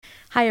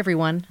Hi,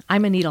 everyone.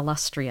 I'm Anita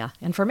Lustria,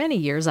 and for many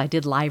years I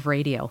did live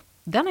radio.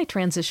 Then I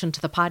transitioned to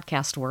the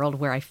podcast world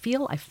where I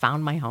feel I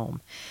found my home.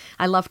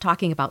 I love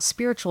talking about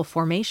spiritual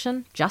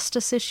formation,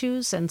 justice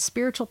issues, and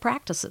spiritual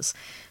practices.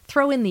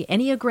 Throw in the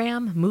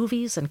Enneagram,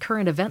 movies, and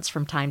current events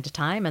from time to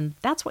time, and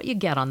that's what you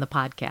get on the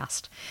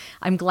podcast.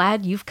 I'm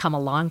glad you've come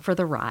along for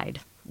the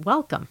ride.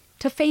 Welcome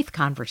to Faith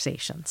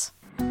Conversations.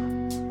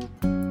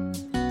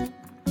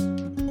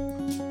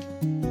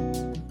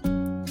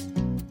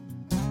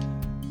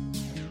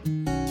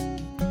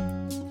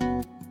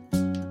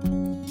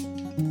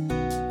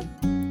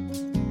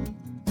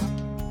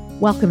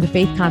 Welcome to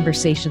Faith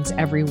Conversations,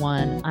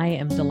 everyone. I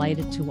am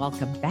delighted to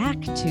welcome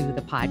back to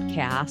the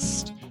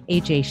podcast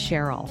AJ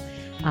Sherrill.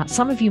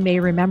 Some of you may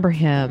remember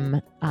him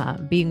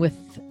being with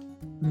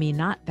me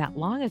not that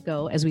long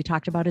ago as we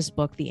talked about his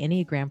book, The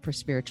Enneagram for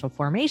Spiritual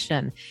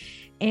Formation.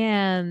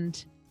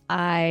 And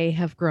I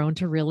have grown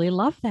to really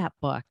love that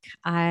book.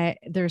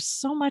 There's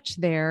so much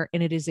there,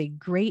 and it is a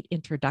great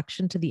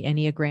introduction to the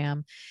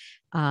Enneagram.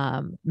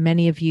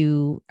 Many of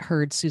you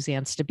heard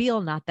Suzanne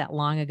Stabile not that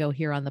long ago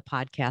here on the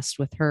podcast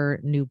with her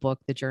new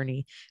book, The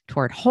Journey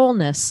Toward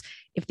Wholeness.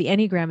 If the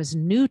Enneagram is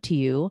new to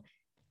you,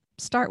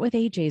 start with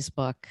AJ's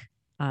book,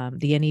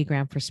 The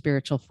Enneagram for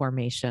Spiritual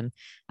Formation.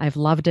 I've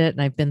loved it,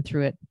 and I've been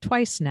through it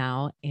twice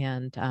now,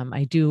 and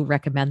I do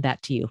recommend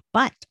that to you.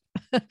 But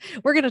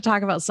we're going to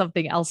talk about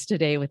something else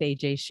today with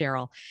AJ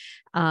Sherrill.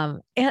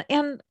 And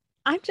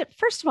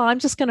first of all, I'm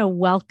just going to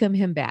welcome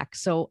him back.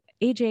 So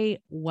AJ,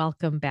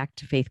 welcome back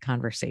to Faith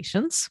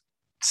Conversations.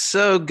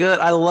 So good.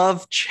 I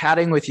love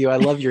chatting with you. I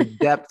love your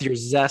depth, your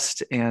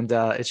zest, and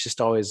it's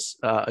just always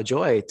a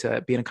joy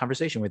to be in a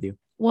conversation with you.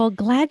 Well,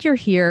 glad you're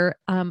here.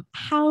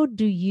 How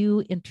do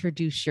you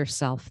introduce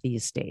yourself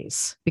these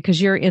days?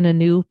 Because you're in a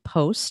new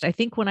post. I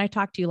think when I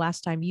talked to you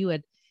last time,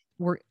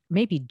 were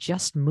maybe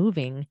just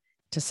moving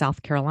to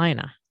South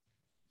Carolina.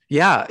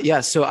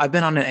 Yeah. So I've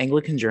been on an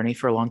Anglican journey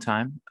for a long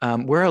time.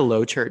 We're a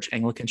low church,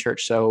 Anglican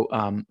church.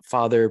 So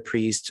father,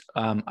 priest,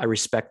 I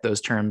respect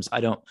those terms. I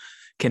don't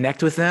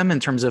connect with them in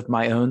terms of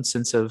my own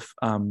sense of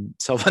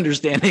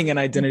self-understanding and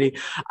identity.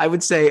 I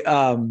would say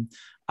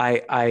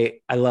I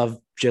love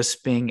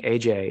just being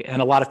AJ.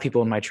 And a lot of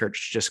people in my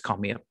church just call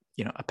me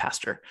a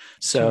pastor.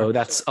 So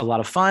that's a lot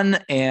of fun.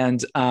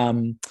 And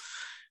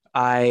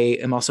I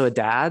am also a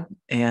dad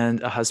and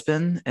a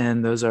husband,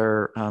 and those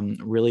are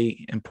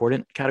really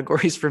important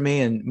categories for me.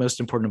 And most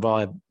important of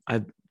all,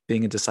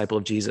 being a disciple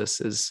of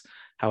Jesus is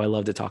how I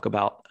love to talk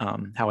about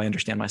how I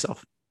understand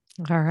myself.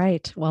 All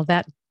right. Well,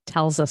 that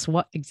tells us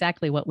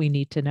exactly what we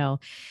need to know.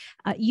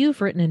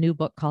 You've written a new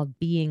book called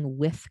Being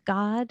with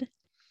God.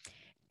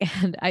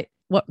 And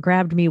what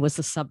grabbed me was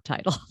the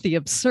subtitle, The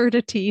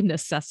Absurdity,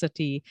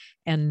 Necessity,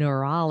 and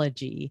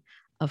Neurology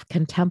of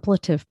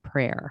Contemplative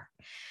Prayer.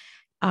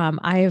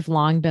 I have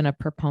long been a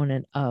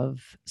proponent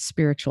of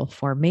spiritual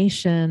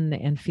formation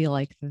and feel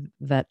like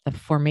that the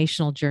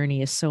formational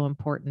journey is so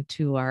important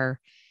to our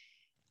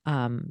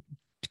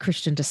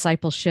Christian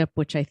discipleship,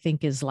 which I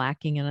think is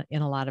lacking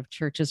in a lot of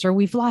churches, or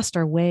we've lost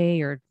our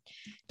way or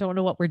don't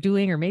know what we're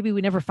doing, or maybe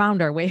we never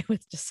found our way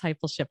with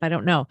discipleship. I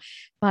don't know.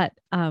 But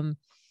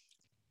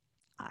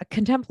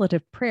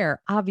contemplative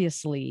prayer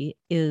obviously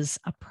is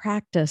a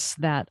practice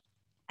that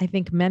I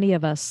think many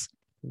of us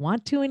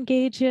want to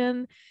engage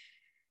in.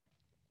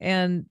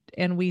 And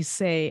we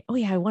say, oh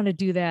yeah, I want to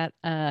do that.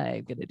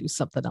 I'm going to do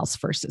something else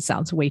first. It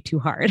sounds way too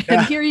hard.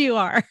 And here you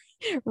are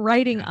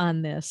writing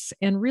on this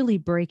and really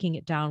breaking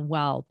it down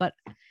well. But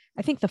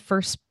I think the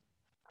first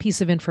piece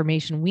of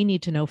information we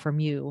need to know from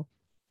you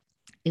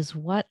is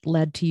what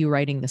led to you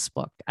writing this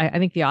book. I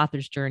think the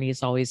author's journey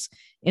is always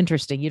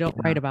interesting. You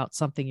don't write about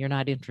something you're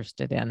not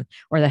interested in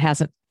or that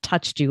hasn't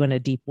touched you in a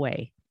deep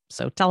way.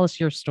 So tell us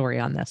your story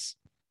on this.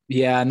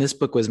 Yeah. And this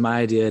book was my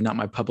idea, not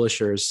my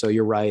publisher's. So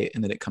you're right.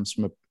 And that it comes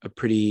from a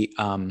pretty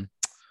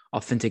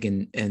authentic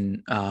and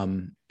in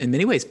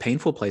many ways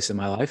painful place in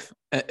my life,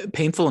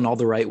 painful in all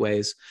the right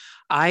ways.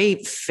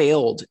 I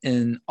failed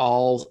in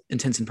all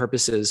intents and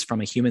purposes from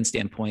a human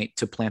standpoint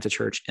to plant a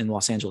church in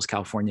Los Angeles,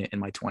 California in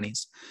my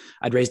 20s.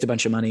 I'd raised a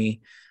bunch of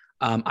money.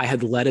 I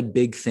had led a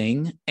big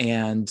thing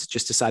and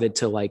just decided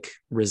to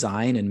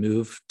resign and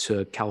move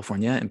to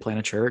California and plant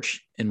a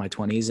church in my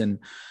 20s, and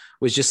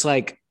was just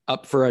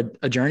up for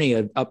a journey,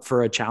 up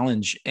for a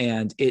challenge.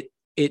 And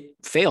it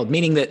failed,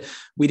 meaning that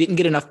we didn't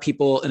get enough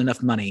people and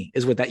enough money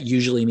is what that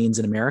usually means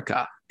in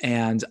America.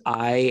 And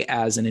I,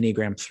 as an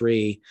Enneagram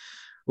 3,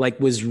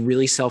 was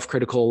really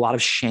self-critical, a lot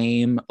of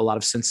shame, a lot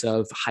of sense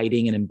of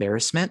hiding and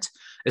embarrassment,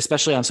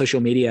 especially on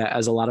social media,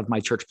 as a lot of my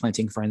church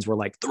planting friends were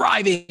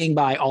thriving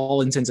by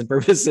all intents and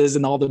purposes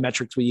and all the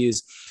metrics we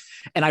use.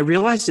 And I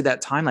realized at that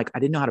time, I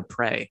didn't know how to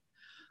pray.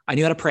 I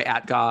knew how to pray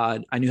at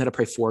God. I knew how to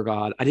pray for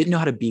God. I didn't know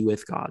how to be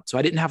with God. So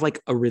I didn't have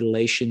a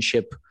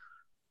relationship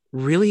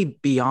really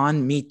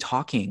beyond me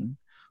talking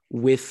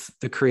with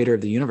the creator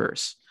of the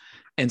universe.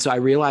 And so I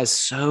realized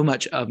so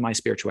much of my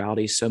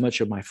spirituality, so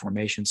much of my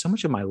formation, so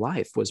much of my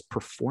life was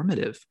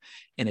performative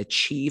and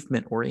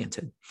achievement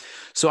oriented.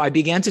 So I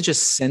began to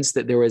just sense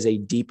that there was a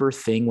deeper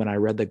thing when I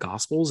read the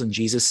Gospels and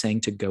Jesus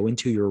saying to go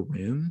into your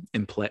room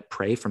and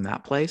pray from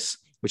that place,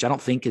 which I don't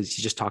think is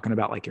he's just talking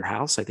about like your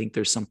house. I think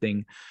there's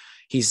something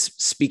he's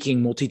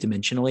speaking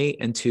multidimensionally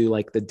into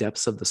like the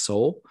depths of the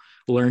soul.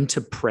 Learn to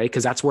pray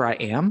because that's where I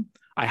am.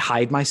 I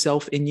hide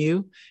myself in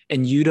you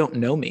and you don't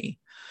know me.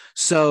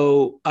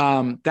 So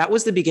that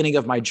was the beginning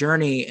of my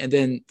journey. And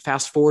then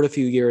fast forward a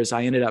few years,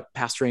 I ended up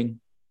pastoring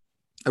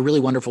a really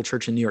wonderful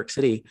church in New York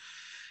City.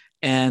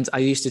 And I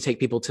used to take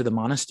people to the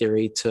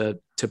monastery to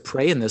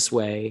pray in this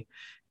way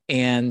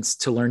and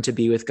to learn to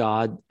be with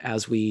God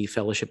as we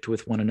fellowshiped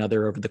with one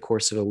another over the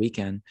course of a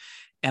weekend.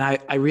 And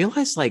I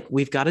realized like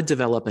we've got to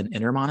develop an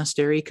inner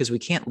monastery because we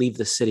can't leave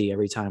the city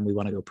every time we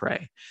want to go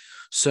pray.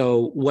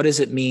 So what does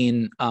it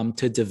mean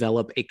to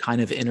develop a kind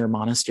of inner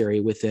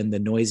monastery within the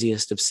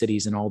noisiest of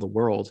cities in all the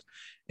world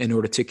in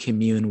order to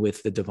commune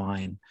with the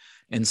divine?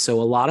 And so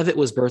a lot of it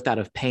was birthed out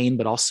of pain,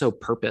 but also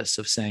purpose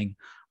of saying,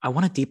 I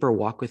want a deeper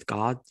walk with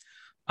God.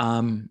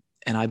 And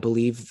I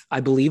believe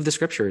the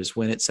scriptures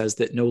when it says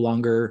that no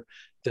longer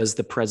does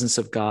the presence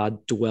of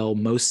God dwell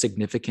most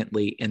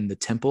significantly in the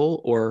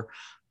temple or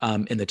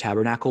in the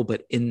tabernacle,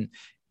 but in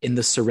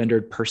the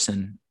surrendered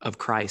person of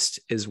Christ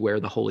is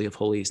where the Holy of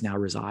Holies now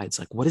resides.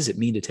 Like, what does it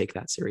mean to take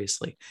that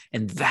seriously?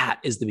 And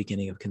that is the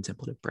beginning of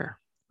contemplative prayer.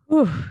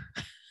 Ooh.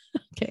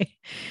 Okay.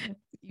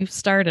 You've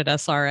started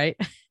us. All right.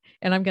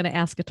 And I'm going to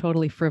ask a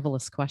totally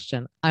frivolous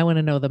question. I want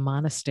to know the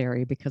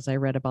monastery because I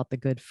read about the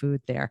good food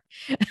there.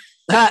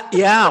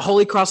 Yeah.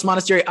 Holy Cross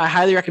Monastery. I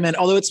highly recommend,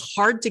 although it's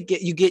hard to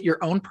get, you get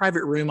your own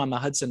private room on the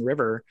Hudson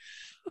River.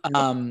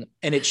 And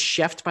it's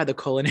chefed by the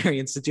Culinary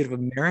Institute of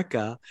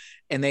America.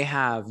 And they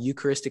have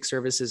Eucharistic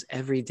services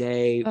every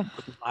day,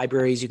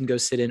 libraries you can go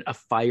sit in, a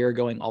fire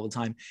going all the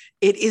time.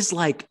 It is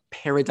like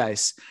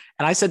paradise.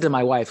 And I said to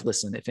my wife,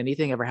 listen, if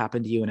anything ever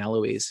happened to you and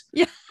Eloise,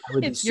 yeah, I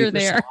would be you're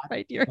there, sad,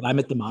 right? but I'm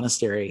at the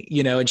monastery,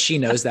 and she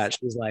knows that.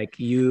 She's like,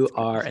 you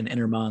are an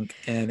inner monk,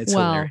 and it's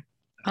hilarious.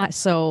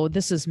 So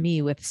this is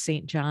me with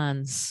St.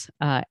 John's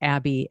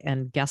Abbey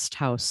and Guest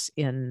House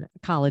in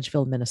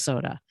Collegeville,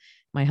 Minnesota.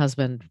 My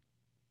husband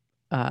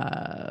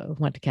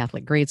went to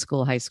Catholic grade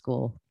school, high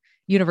school,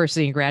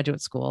 university, and graduate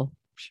school,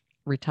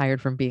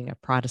 retired from being a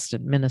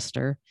Protestant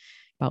minister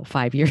about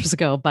 5 years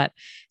ago. But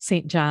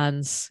St.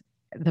 John's,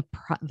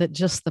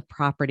 just the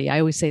property, I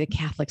always say the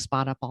Catholics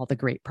bought up all the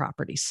great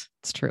properties.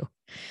 It's true.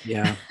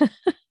 Yeah.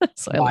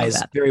 So wise, I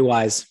love that. Very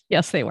wise.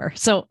 Yes, they were.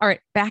 So, all right,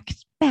 back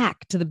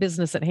to the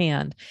business at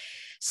hand.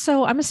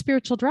 So I'm a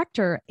spiritual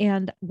director.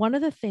 And one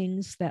of the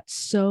things that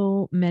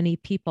so many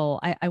people,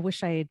 I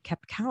wish I had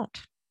kept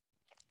count,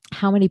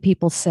 how many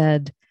people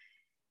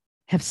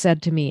have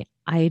said to me,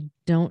 I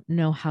don't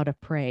know how to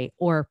pray,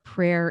 or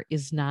prayer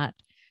is not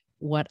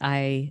what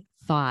I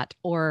thought,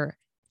 or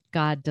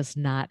God does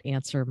not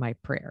answer my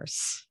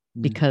prayers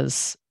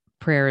because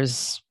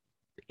prayers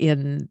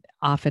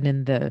often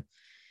in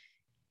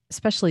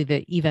especially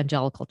the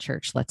evangelical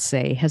church, let's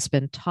say, has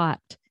been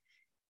taught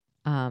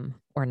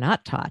or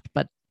not taught,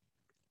 but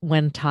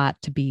when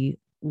taught to be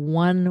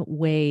one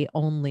way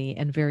only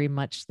and very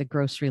much the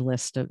grocery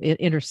list of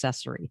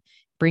intercessory.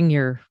 Bring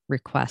your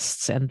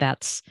requests, and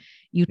that's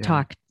you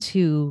talk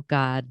to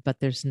God,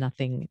 but there's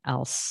nothing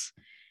else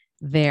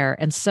there.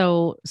 And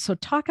so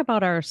talk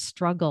about our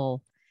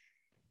struggle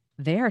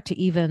there to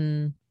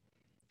even,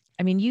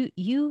 I mean,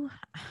 you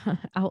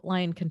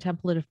outline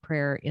contemplative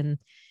prayer in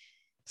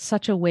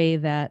such a way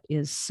that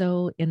is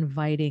so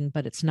inviting,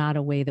 but it's not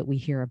a way that we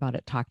hear about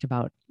it talked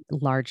about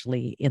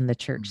largely in the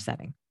church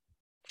setting.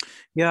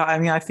 Yeah. I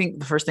mean, I think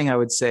the first thing I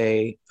would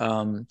say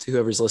to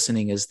whoever's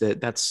listening is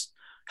that that's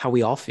how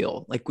we all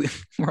feel. Like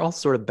we're all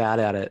sort of bad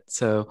at it.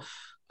 So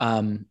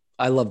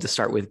I love to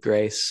start with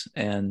grace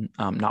and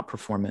not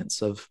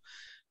performance of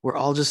we're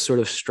all just sort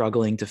of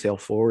struggling to fail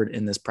forward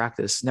in this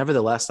practice.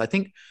 Nevertheless, I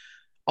think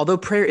although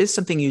prayer is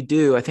something you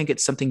do, I think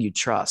it's something you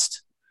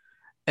trust.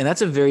 And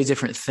that's a very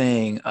different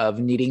thing of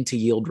needing to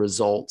yield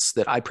results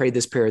that I prayed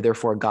this prayer,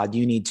 therefore God,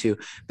 you need to.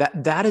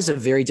 That is a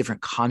very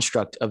different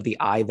construct of the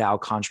I thou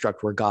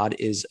construct where God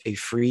is a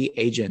free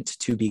agent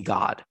to be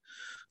God.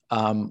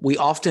 We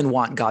often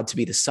want God to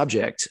be the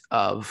subject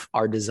of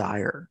our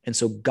desire. And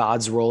so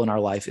God's role in our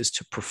life is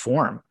to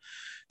perform,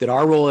 that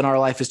our role in our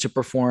life is to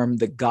perform,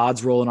 that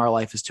God's role in our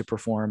life is to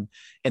perform.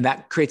 And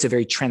that creates a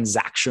very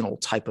transactional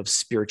type of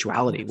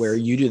spirituality where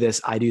you do this,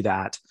 I do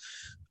that.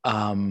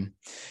 Where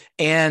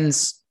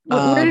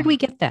did we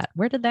get that?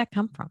 Where did that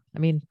come from? I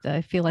mean,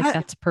 I feel like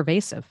that's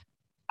pervasive.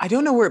 I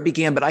don't know where it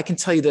began, but I can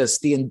tell you this,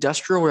 the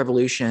Industrial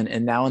Revolution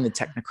and now in the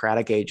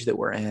technocratic age that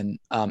we're in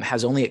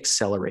has only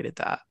accelerated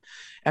that.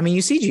 I mean,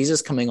 you see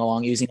Jesus coming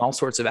along using all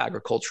sorts of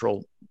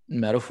agricultural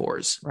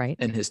metaphors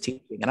in his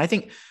teaching. And I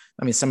think,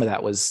 some of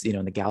that was,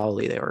 in the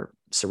Galilee, they were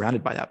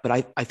surrounded by that. But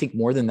I think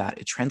more than that,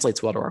 it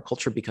translates well to our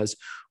culture because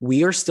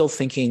we are still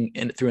thinking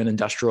through an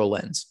industrial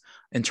lens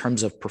in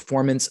terms of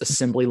performance,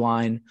 assembly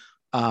line,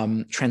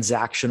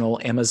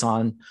 transactional,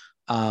 Amazon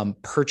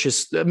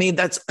purchase. I mean,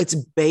 it's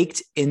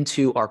baked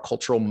into our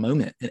cultural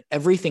moment, and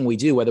everything we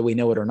do, whether we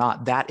know it or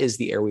not, that is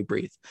the air we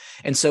breathe.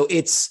 And so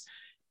it's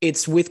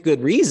with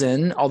good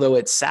reason, although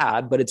it's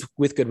sad, but it's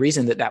with good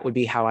reason that would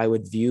be how I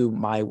would view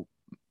my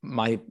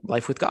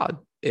life with God,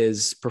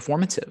 is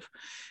performative.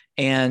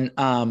 And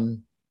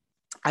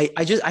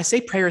I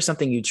say prayer is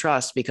something you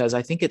trust, because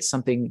I think it's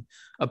something,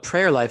 a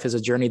prayer life is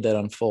a journey that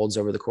unfolds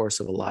over the course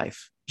of a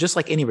life, just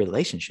like any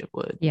relationship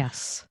would.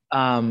 Yes.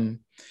 And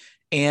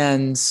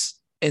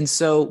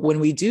so when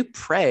we do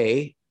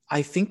pray,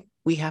 I think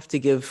we have to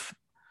give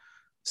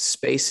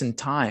space and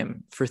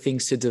time for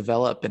things to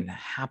develop and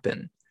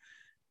happen.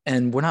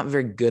 And we're not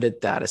very good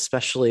at that,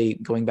 especially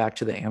going back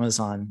to the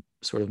Amazon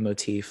sort of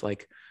motif.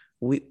 Like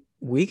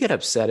we get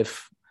upset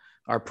if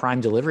our Prime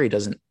delivery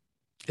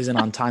isn't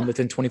on time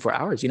within 24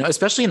 hours,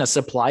 especially in a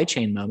supply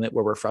chain moment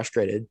where we're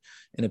frustrated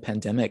in a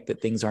pandemic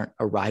that things aren't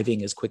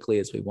arriving as quickly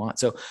as we want.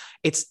 So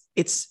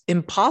it's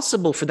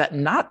impossible for that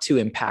not to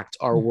impact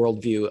our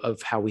worldview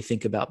of how we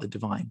think about the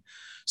divine.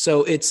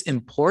 So it's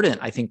important,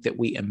 I think, that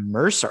we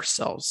immerse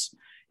ourselves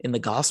in the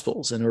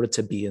Gospels in order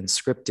to be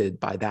inscripted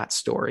by that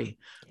story,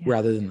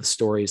 rather than the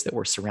stories that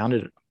we're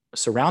surrounded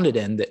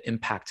in that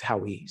impact how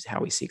we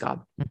see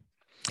God.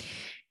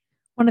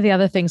 One of the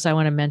other things I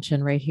want to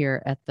mention right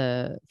here at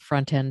the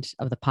front end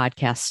of the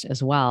podcast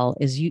as well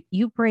is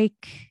you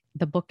break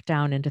the book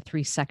down into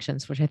 3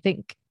 sections, which I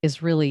think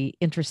is really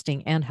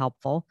interesting and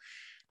helpful.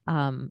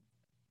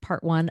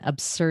 Part 1,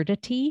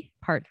 absurdity;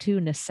 Part 2,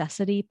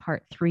 necessity;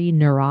 Part 3,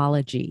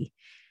 neurology.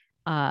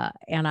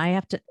 And I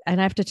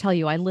have to tell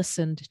you, I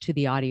listened to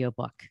the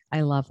audiobook.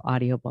 I love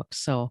audiobooks.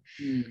 So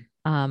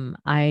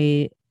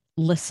I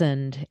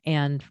listened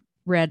and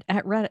read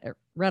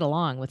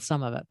along with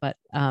some of it, but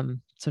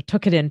so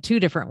took it in 2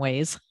 different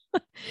ways,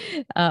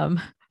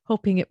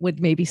 hoping it would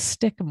maybe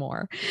stick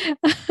more.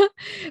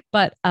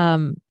 But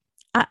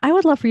I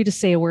would love for you to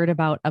say a word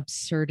about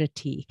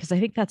absurdity, because I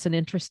think that's an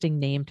interesting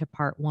name to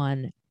part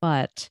 1,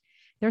 but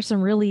there's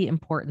some really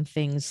important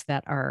things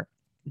that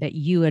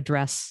you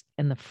address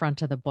in the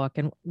front of the book.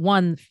 And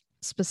one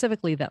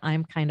specifically that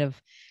I'm kind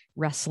of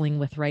wrestling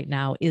with right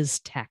now is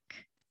tech.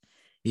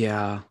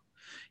 Yeah.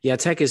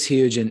 Tech is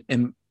huge.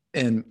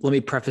 And let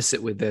me preface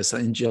it with this.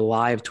 In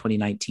July of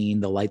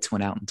 2019, the lights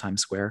went out in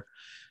Times Square.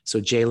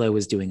 So J-Lo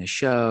was doing a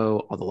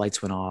show, all the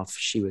lights went off.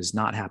 She was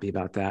not happy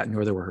about that,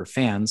 nor were her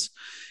fans.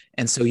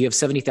 And so you have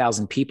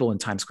 70,000 people in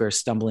Times Square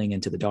stumbling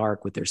into the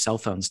dark with their cell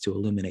phones to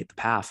illuminate the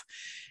path.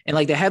 And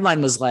like the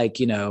headline was like,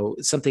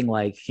 something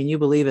like, can you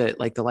believe it?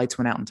 Like the lights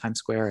went out in Times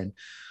Square.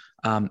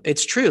 And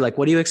it's true. Like,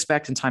 what do you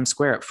expect in Times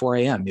Square at 4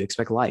 a.m.? You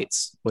expect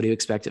lights. What do you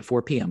expect at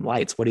 4 p.m.?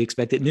 Lights. What do you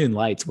expect at noon?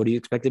 Lights. What do you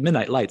expect at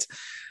midnight? Lights.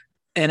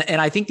 And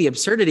I think the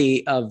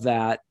absurdity of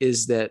that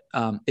is that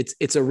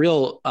it's a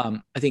real,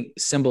 I think,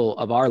 symbol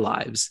of our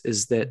lives,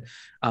 is that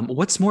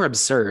what's more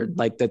absurd,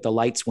 like that the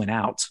lights went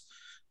out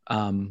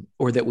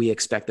or that we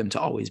expect them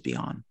to always be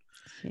on.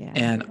 Yeah.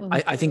 And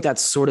I think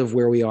that's sort of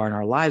where we are in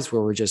our lives,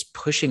 where we're just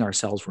pushing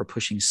ourselves. We're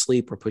pushing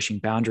sleep. We're pushing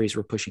boundaries.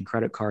 We're pushing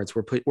credit cards.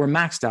 We're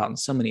maxed out in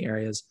so many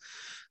areas.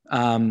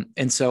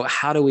 And so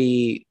how do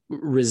we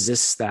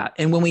resist that?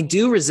 And when we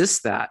do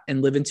resist that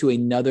and live into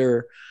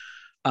another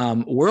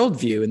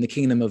worldview in the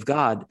kingdom of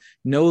God,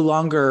 no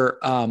longer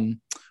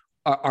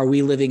are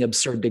we living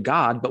absurd to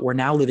God, but we're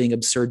now living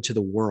absurd to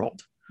the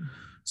world.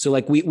 So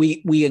like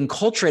we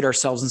enculturate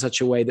ourselves in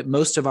such a way that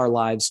most of our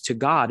lives to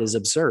God is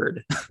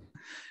absurd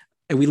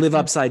and we live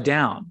upside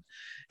down.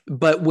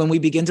 But when we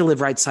begin to live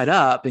right side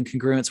up in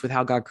congruence with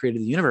how God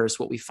created the universe,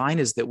 what we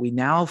find is that we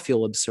now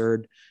feel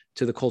absurd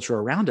to the culture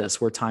around us,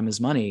 where time is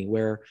money,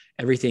 where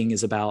everything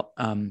is about,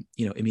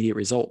 immediate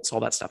results, all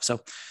that stuff.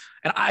 So,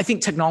 and I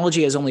think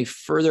technology has only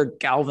further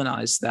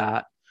galvanized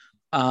that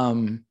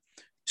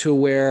to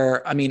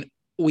where,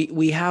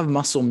 we have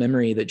muscle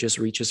memory that just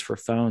reaches for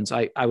phones.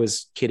 I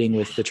was kidding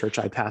with the church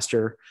I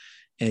pastor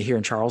here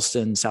in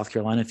Charleston, South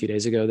Carolina, a few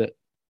days ago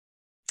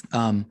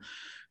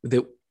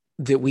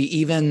that we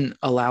even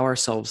allow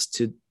ourselves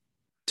to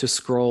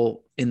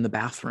scroll in the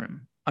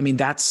bathroom.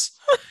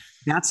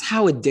 That's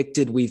how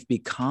addicted we've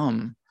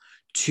become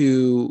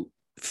to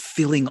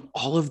filling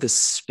all of the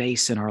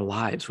space in our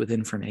lives with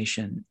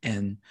information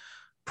and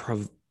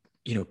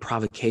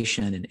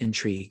provocation and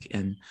intrigue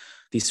and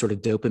these sort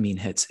of dopamine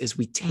hits, is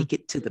we take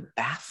it to the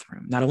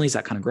bathroom. Not only is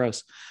that kind of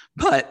gross,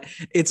 but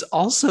it's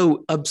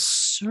also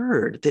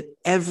absurd that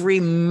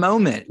every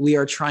moment we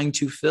are trying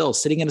to fill,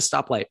 sitting at a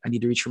stoplight, I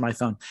need to reach for my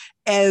phone.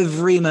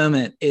 Every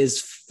moment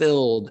is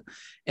filled.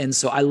 And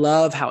so I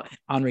love how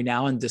Henri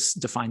Nouwen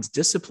defines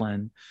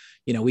discipline.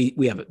 We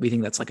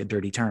think that's like a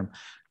dirty term.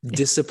 Yeah.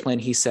 Discipline,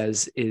 he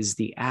says, is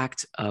the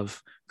act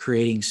of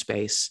creating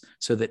space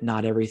so that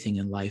not everything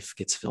in life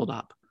gets filled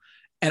up.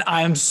 And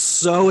I am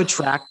so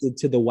attracted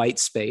to the white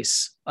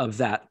space of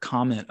that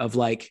comment of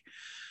like,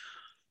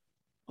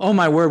 oh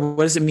my word,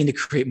 what does it mean to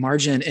create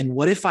margin? And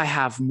what if I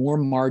have more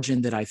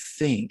margin than I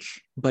think,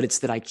 but it's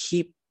that I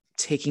keep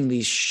taking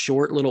these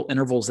short little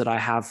intervals that I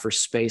have for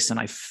space and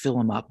I fill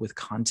them up with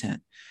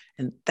content.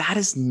 And that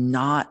is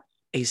not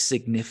a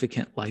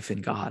significant life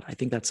in God. I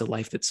think that's a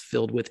life that's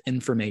filled with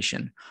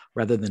information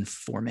rather than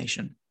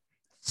formation.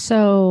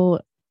 So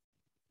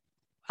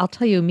I'll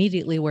tell you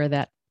immediately where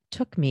that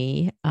took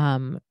me.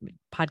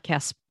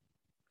 Podcast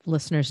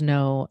listeners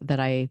know that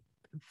I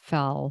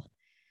fell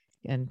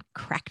and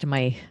cracked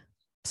my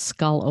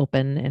skull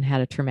open and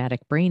had a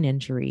traumatic brain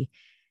injury.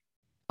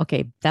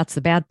 Okay, that's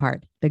the bad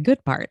part. The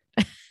good part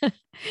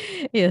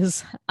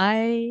is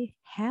I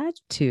had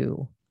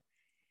to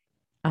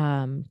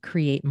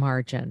create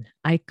margin.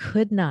 I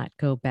could not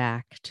go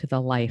back to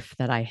the life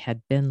that I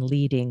had been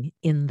leading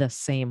in the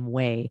same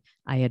way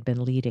I had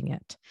been leading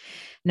it.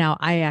 Now,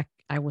 I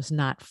was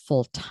not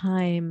full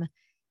time,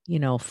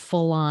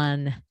 full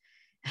on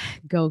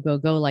go, go,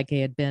 go like I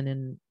had been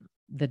in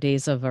the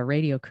days of a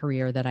radio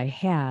career that I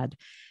had,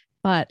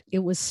 but it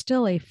was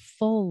still a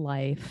full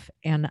life.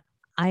 And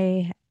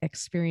I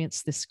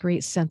experienced this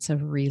great sense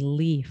of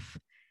relief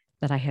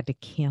that I had to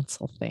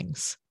cancel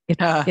things.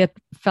 It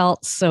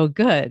felt so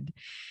good.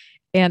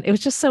 And it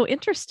was just so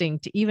interesting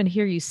to even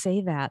hear you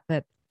say that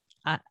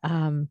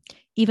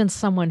even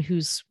someone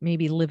who's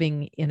maybe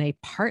living in a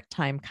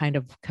part-time kind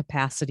of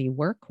capacity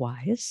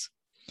work-wise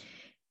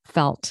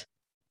felt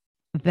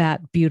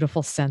that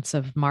beautiful sense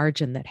of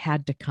margin that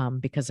had to come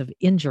because of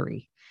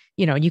injury.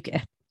 You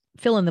can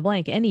fill in the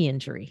blank, any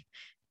injury,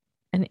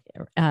 and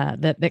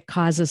that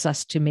causes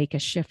us to make a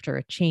shift or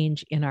a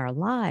change in our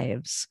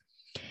lives.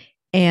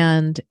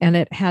 And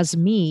it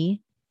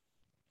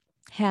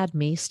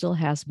still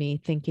has me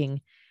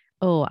thinking,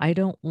 oh, I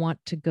don't want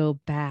to go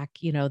back.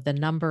 The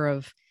number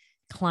of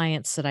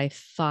clients that I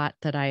thought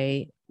that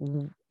I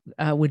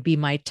would be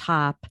my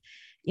top,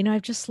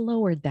 I've just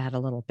lowered that a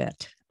little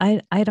bit.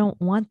 I don't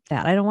want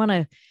that. I don't want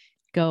to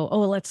go,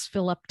 oh, let's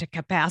fill up to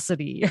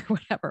capacity or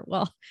whatever.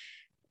 Well,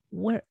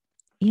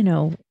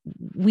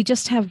 we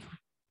just have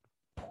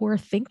poor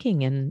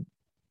thinking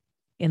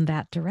in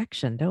that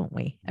direction, don't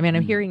we? I mean,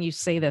 I'm hearing you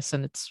say this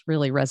and it's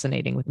really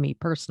resonating with me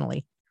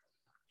personally.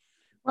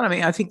 Well, I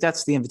mean, I think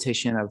that's the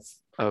invitation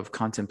of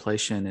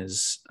contemplation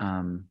is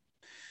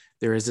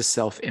there is a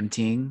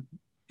self-emptying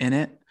in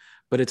it,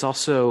 but it's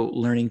also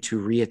learning to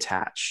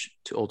reattach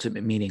to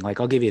ultimate meaning. Like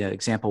I'll give you an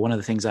example. One of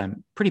the things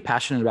I'm pretty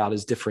passionate about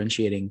is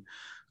differentiating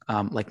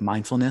like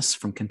mindfulness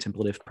from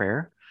contemplative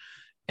prayer.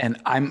 And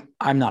I'm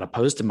not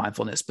opposed to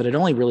mindfulness, but it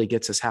only really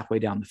gets us halfway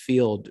down the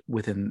field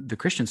within the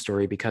Christian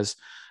story, because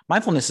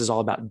mindfulness is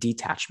all about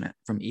detachment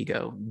from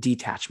ego,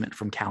 detachment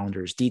from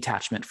calendars,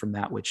 detachment from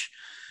that which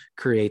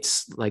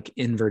creates like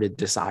inverted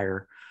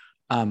desire.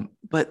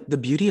 But the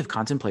beauty of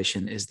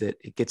contemplation is that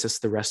it gets us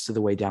the rest of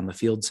the way down the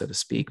field, so to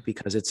speak,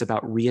 because it's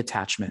about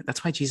reattachment.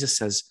 That's why Jesus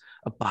says,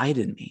 abide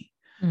in me.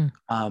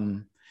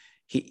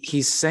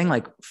 He's saying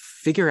like,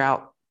 figure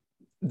out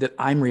that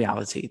I'm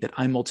reality, that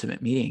I'm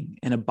ultimate meaning,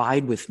 and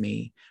abide with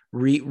me,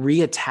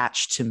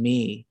 reattach to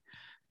me,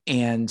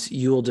 and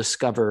you will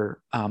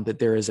discover that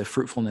there is a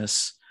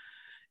fruitfulness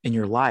in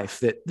your life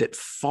that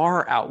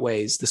far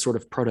outweighs the sort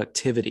of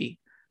productivity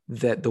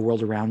that the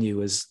world around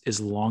you is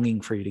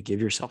longing for you to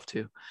give yourself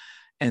to.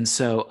 And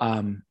so,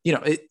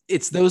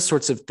 it's those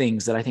sorts of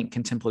things that I think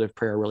contemplative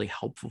prayer are really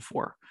helpful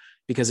for,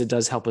 because it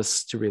does help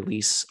us to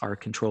release our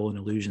control and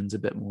illusions a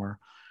bit more.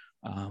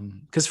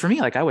 Because for me,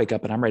 like I wake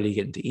up and I'm ready to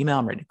get into email,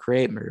 I'm ready to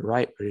create, I'm ready to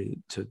write, ready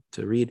to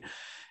read.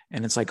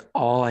 And it's like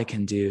all I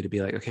can do to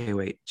be like, okay,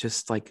 wait,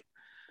 just like,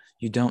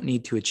 you don't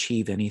need to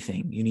achieve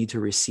anything. You need to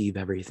receive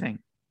everything,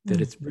 that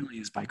it really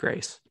is by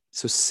grace.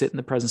 So sit in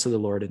the presence of the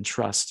Lord and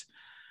trust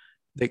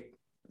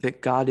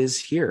that God is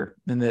here,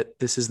 and that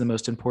this is the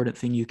most important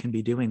thing you can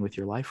be doing with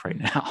your life right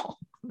now.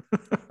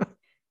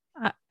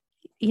 I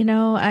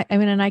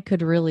mean, and I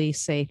could really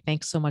say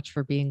thanks so much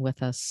for being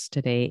with us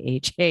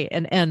today, AJ,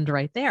 and end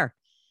right there.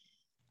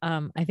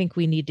 I think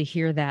we need to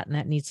hear that, and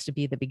that needs to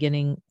be the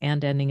beginning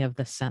and ending of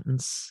the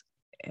sentence,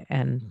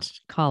 and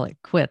call it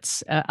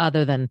quits,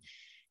 other than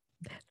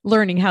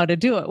learning how to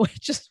do it,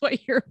 which is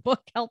what your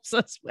book helps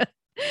us with.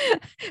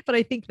 But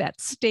I think that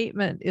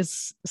statement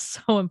is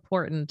so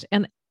important.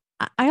 And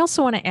I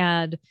also want to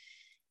add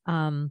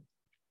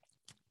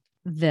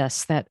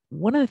that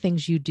one of the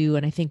things you do,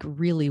 and I think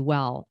really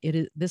well,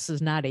 this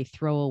is not a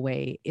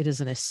throwaway, it is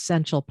an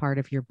essential part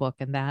of your book.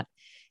 And that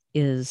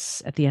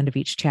is, at the end of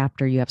each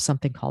chapter, you have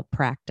something called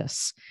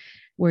practice,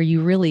 where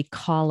you really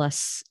call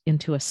us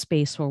into a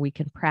space where we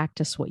can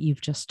practice what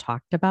you've just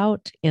talked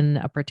about in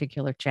a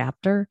particular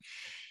chapter.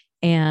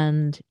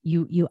 And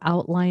you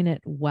outline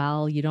it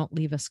well. You don't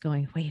leave us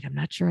going, wait, I'm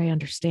not sure I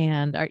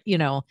understand. Or,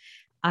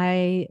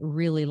 I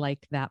really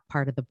like that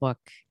part of the book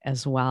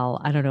as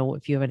well. I don't know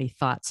if you have any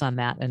thoughts on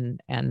that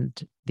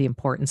and the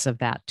importance of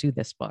that to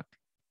this book.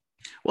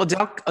 Well,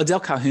 Adele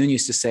Calhoun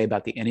used to say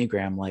about the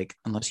Enneagram, like,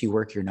 unless you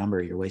work your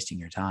number, you're wasting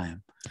your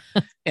time.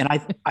 And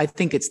I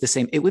think it's the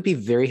same. It would be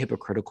very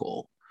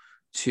hypocritical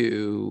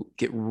to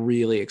get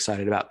really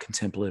excited about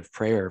contemplative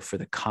prayer for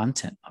the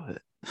content of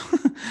it,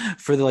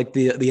 for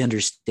the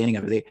understanding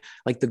of it.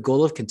 The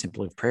goal of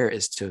contemplative prayer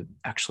is to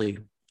actually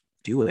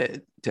do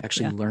it, to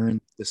actually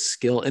learn the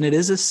skill. And it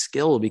is a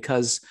skill,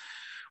 because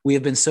we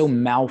have been so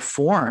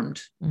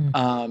malformed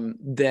Mm.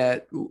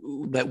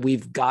 that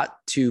we've got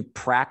to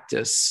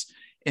practice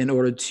in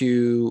order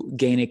to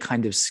gain a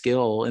kind of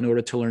skill, in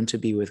order to learn to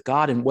be with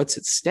God. And what's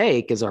at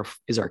stake is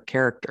our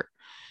character.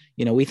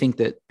 We think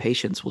that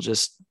patience will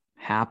just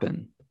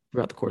happen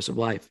throughout the course of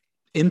life.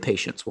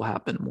 Impatience will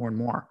happen more and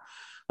more.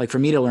 Like for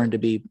me to learn to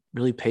be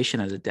really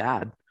patient as a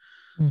dad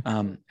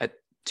at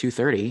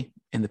 2:30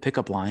 in the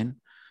pickup line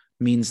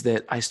means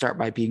that I start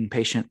by being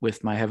patient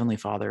with my Heavenly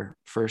Father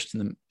first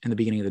in the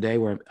beginning of the day,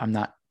 where I'm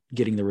not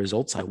getting the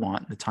results I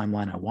want, the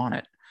timeline I want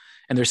it.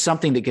 And there's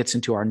something that gets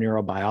into our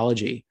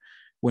neurobiology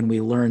when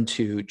we learn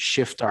to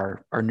shift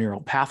our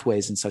neural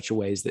pathways in such a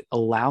ways that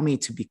allow me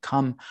to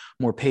become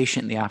more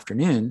patient in the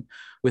afternoon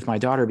with my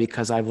daughter,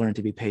 because I've learned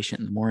to be patient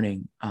in the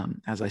morning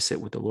as I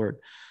sit with the Lord.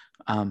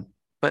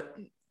 But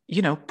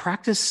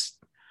practice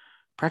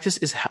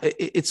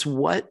it's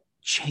what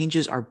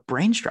changes our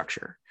brain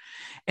structure.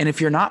 And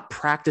if you're not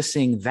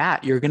practicing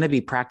that, you're going to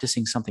be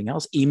practicing something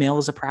else. Email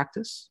is a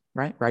practice,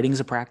 right? Writing is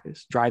a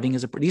practice. Driving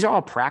is these are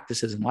all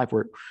practices in life.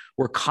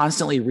 We're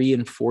constantly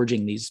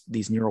reinforging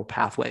these neural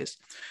pathways.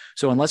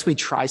 So unless we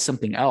try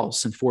something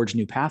else and forge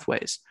new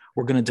pathways,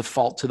 we're going to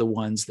default to the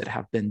ones that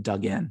have been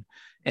dug in.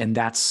 And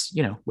that's,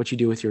 what you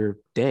do with your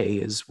day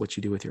is what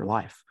you do with your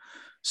life.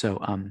 So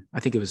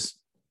I think it was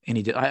I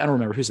don't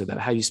remember who said that.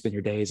 How you spend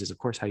your days is, of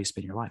course, how you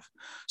spend your life.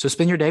 So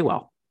spend your day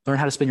well. Learn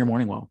how to spend your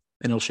morning well,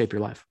 and it'll shape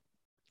your life.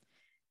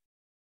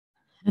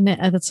 And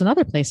that's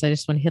another place I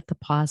just want to hit the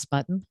pause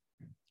button.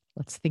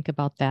 Let's think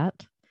about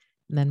that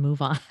and then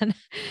move on,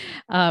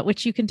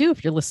 which you can do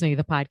if you're listening to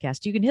the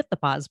podcast. You can hit the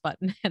pause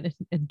button and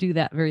do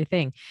that very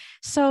thing.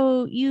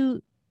 So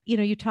you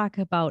talk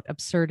about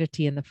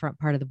absurdity in the front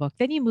part of the book.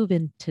 Then you move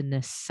into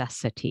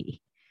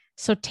necessity.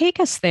 So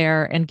take us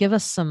there and give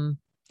us some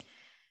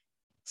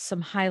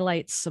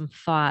highlights, some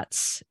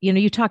thoughts.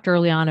 You talked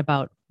early on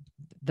about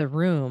the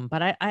room,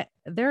 but I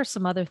there are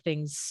some other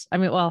things. I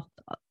mean, well,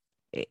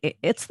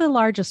 it's the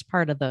largest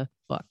part of the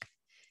book.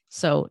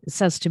 So it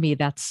says to me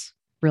that it's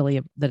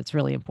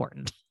really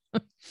important.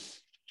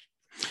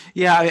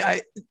 Yeah,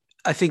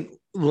 I think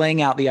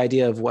laying out the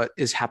idea of what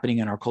is happening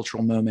in our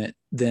cultural moment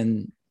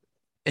then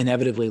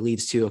inevitably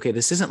leads to, okay,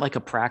 this isn't like a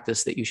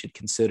practice that you should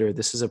consider.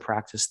 This is a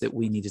practice that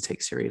we need to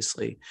take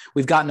seriously.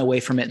 We've gotten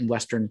away from it in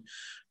Western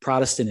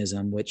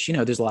Protestantism, which,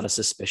 there's a lot of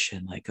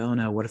suspicion, like, oh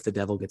no, what if the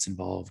devil gets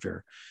involved?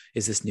 Or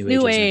is this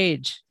new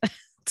age?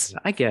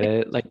 I get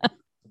it.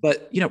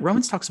 But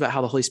Romans talks about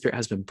how the Holy Spirit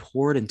has been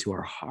poured into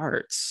our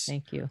hearts.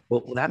 Thank you.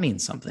 Well, that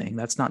means something.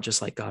 That's not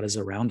just like God is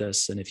around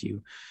us. And if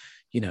who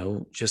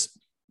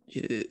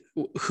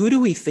do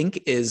we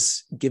think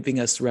is giving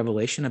us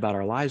revelation about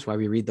our lives while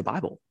we read the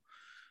Bible?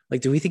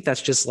 Like, do we think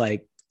that's just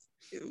like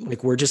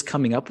we're just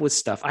coming up with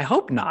stuff? I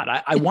hope not.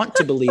 I want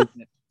to believe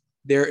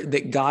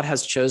that God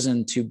has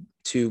chosen to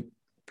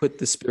put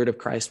the Spirit of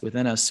Christ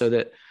within us, so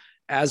that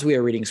as we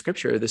are reading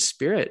Scripture, the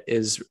Spirit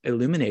is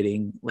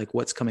illuminating like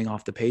what's coming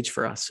off the page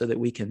for us, so that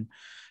we can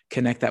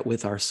connect that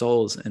with our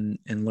souls and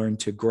learn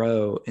to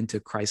grow into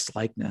Christ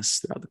likeness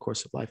throughout the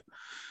course of life.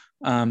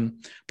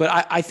 But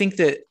I think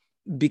that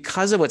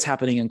because of what's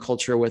happening in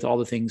culture with all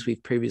the things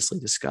we've previously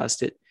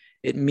discussed,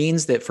 it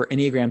means that for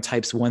Enneagram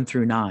types 1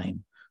 through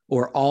 9,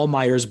 or all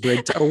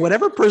Myers-Briggs, or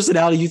whatever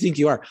personality you think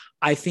you are,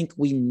 I think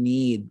we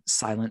need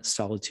silent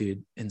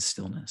solitude and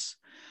stillness.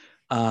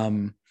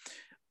 Again,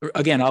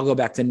 I'll go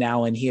back to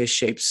now, and he has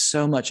shaped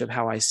so much of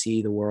how I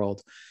see the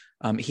world.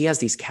 He has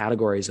these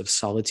categories of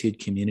solitude,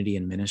 community,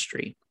 and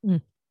ministry,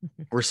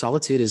 where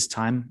solitude is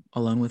time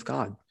alone with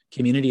God.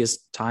 Community is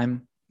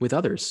time with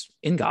others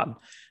in God.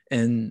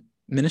 And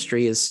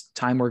ministry is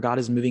time where God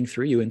is moving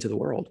through you into the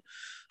world.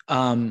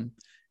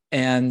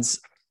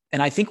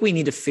 And I think we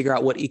need to figure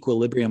out what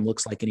equilibrium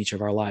looks like in each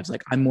of our lives.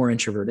 Like, I'm more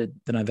introverted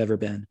than I've ever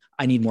been.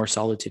 I need more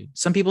solitude.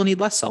 Some people need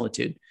less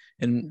solitude,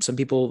 and some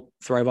people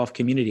thrive off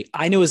community.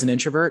 I know as an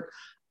introvert,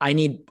 I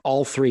need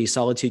all three: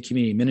 solitude,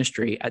 community,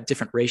 ministry, at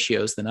different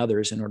ratios than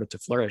others in order to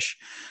flourish.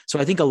 So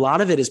I think a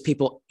lot of it is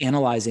people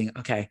analyzing,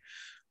 okay,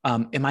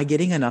 am I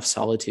getting enough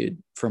solitude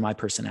for my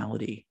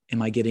personality?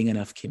 Am I getting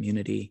enough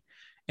community?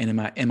 And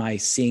am I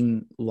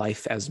seeing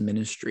life as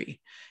ministry?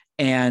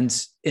 And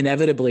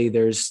inevitably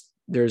there's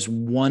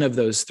one of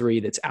those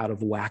three that's out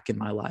of whack in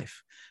my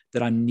life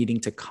that I'm needing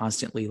to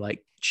constantly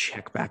like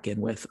check back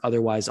in with.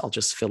 Otherwise, I'll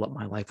just fill up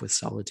my life with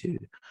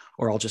solitude,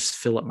 or I'll just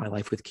fill up my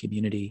life with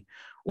community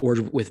or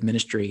with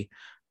ministry.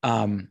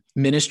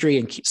 Ministry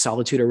and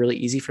solitude are really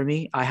easy for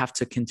me. I have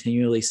to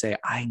continually say,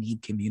 I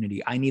need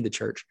community. I need the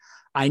church.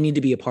 I need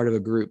to be a part of a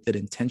group that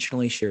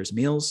intentionally shares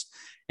meals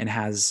and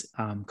has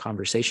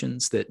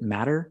conversations that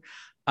matter.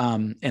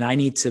 And I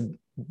need to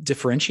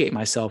differentiate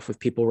myself with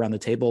people around the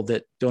table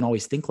that don't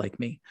always think like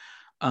me.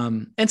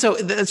 And so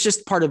that's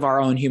just part of our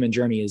own human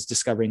journey, is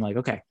discovering like,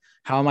 okay,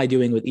 how am I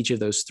doing with each of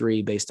those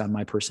three based on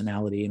my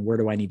personality, and where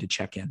do I need to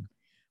check in?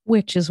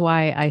 Which is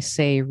why I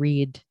say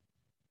read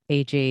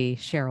A.J.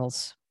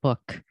 Sherrill's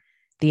book,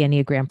 The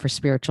Enneagram for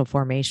Spiritual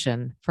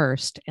Formation,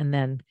 first, and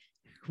then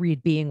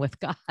read Being with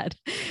God.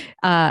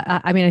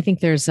 I mean, I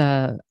think there's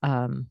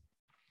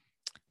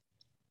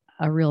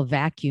a real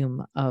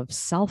vacuum of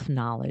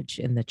self-knowledge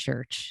in the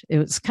church. It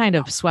was kind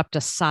of swept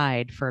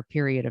aside for a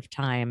period of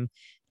time,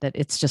 that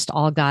it's just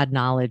all God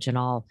knowledge, and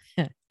all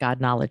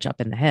God knowledge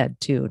up in the head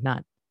too,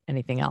 not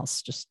anything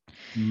else. Just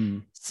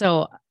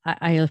so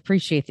I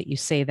appreciate that you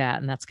say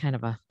that. And that's kind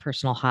of a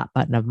personal hot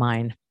button of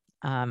mine.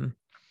 All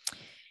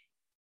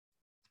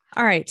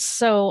right.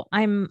 So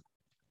I'm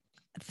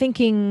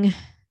thinking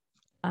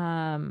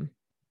of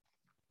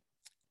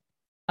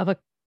a,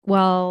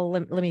 well,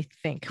 let me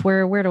think.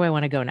 Where do I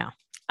want to go now?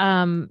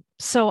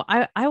 So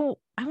I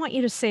want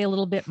you to say a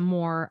little bit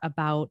more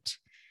about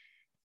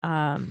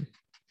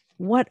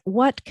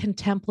what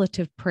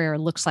contemplative prayer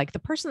looks like. The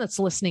person that's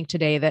listening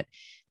today, that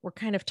we're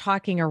kind of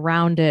talking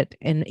around it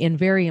in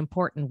very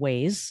important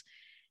ways,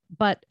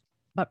 but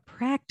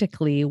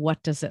practically,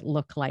 what does it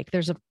look like?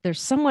 There's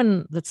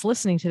someone that's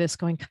listening to this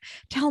going,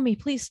 tell me,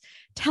 please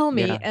tell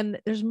me. Yeah. And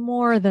there's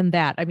more than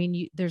that. I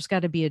mean, there's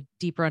got to be a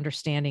deeper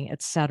understanding,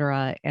 et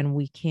cetera. And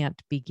we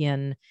can't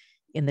begin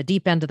in the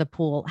deep end of the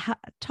pool.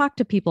 Talk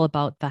to people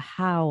about the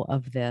how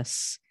of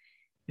this,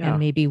 and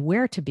maybe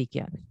where to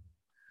begin.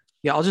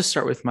 Yeah, I'll just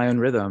start with my own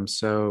rhythm.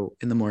 So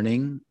in the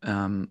morning,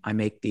 I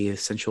make the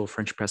essential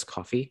French press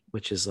coffee,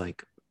 which is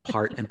like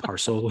part and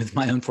parcel with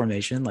my own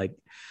formation. Like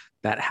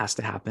that has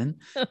to happen,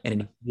 and it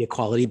needs to be a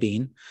quality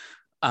bean.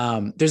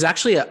 There's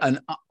actually an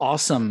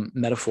awesome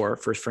metaphor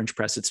for French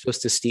press. It's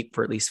supposed to steep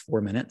for at least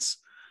 4 minutes.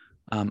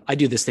 I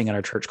do this thing at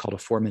our church called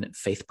a 4-minute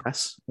faith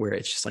press, where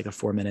it's just like a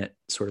 4-minute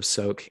sort of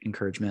soak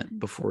encouragement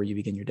before you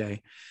begin your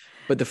day.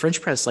 But the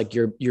French press, like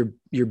your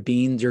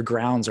beans, your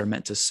grounds are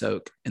meant to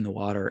soak in the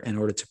water in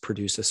order to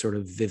produce a sort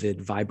of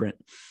vivid, vibrant,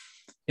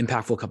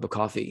 impactful cup of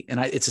coffee. And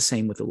it's the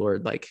same with the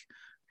Lord. Like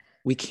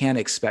we can't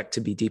expect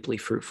to be deeply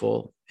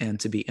fruitful and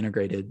to be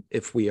integrated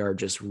if we are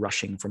just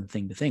rushing from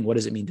thing to thing. What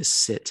does it mean to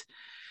sit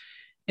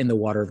in the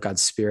water of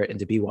God's Spirit and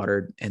to be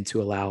watered and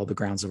to allow the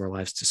grounds of our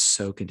lives to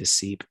soak and to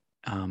seep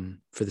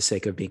for the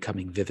sake of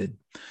becoming vivid?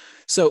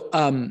 So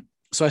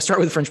I start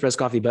with French press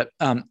coffee, but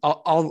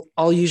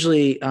I'll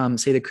usually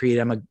say the creed.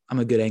 I'm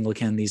a good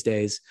Anglican these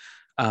days.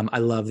 I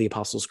love the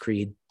Apostles'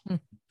 Creed.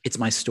 It's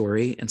my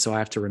story, and so I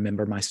have to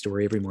remember my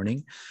story every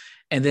morning.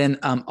 And then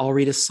I'll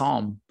read a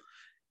psalm,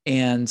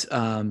 and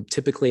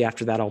typically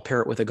after that, I'll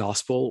pair it with a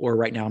gospel. Or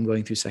right now, I'm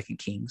going through 2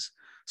 Kings,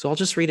 so I'll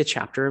just read a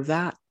chapter of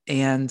that,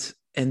 and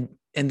then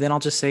I'll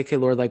just say, okay,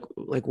 Lord, like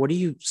what are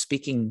you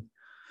speaking?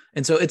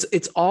 And so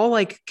it's all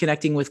like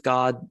connecting with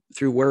God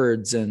through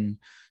words and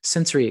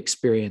sensory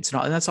experience,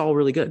 and that's all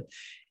really good.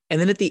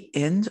 And then at the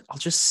end, I'll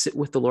just sit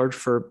with the Lord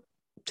for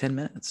 10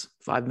 minutes,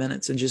 5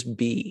 minutes, and just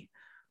be,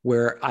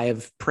 where I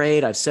have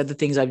prayed, I've said the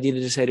things I've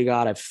needed to say to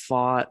God, I've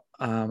fought,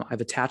 I've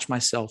attached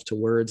myself to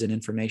words and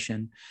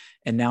information.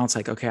 And now it's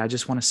like, okay, I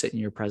just want to sit in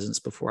your presence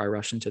before I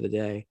rush into the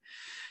day.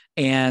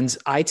 And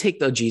I take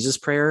the Jesus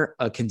prayer,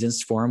 a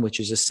condensed form, which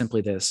is just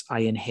simply this: I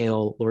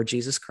inhale, Lord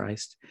Jesus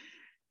Christ,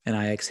 and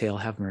I exhale,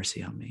 have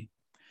mercy on me.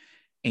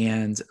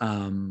 And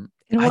why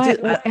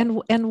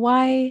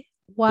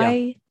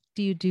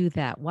do you do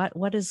that?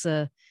 What does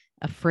a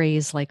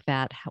phrase like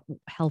that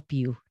help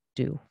you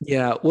do?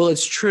 Yeah, well,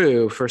 it's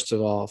true. First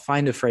of all,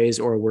 find a phrase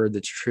or a word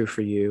that's true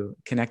for you.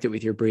 Connect it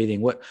with your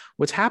breathing.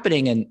 What's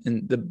happening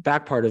in the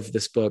back part of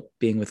this book,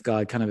 Being with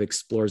God, kind of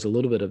explores a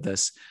little bit of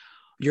this.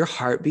 Your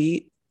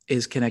heartbeat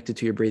is connected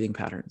to your breathing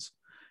patterns.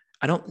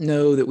 I don't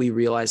know that we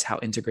realize how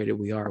integrated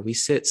we are. We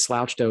sit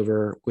slouched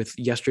over with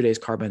yesterday's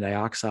carbon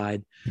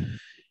dioxide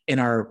in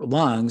our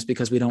lungs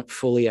because we don't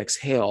fully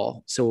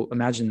exhale. So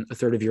imagine a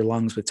third of your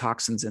lungs with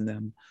toxins in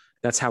them.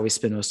 That's how we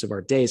spend most of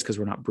our days, because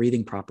we're not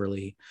breathing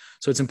properly.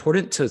 So it's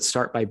important to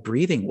start by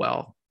breathing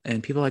well.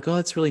 And people are like, oh,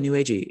 that's really new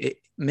agey.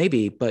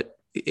 Maybe, but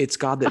it's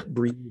God that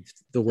breathed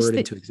the word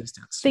into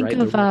existence. Think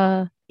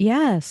of,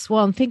 yes.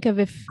 Well, and think of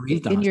if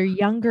in your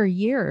younger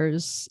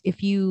years,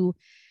 if you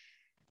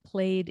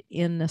played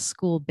in a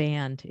school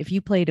band, if you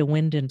played a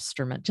wind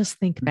instrument, just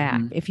think back.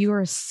 If you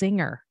were a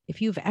singer,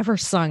 if you've ever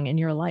sung in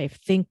your life,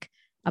 think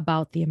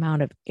about the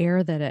amount of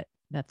air that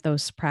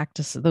those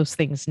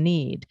things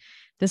need.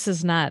 This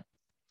is not,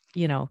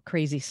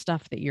 crazy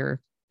stuff that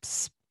you're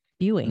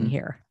spewing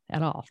here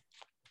at all.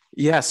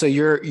 Yeah. So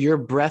your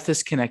breath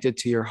is connected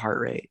to your heart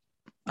rate.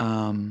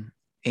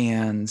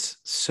 And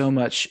so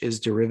much is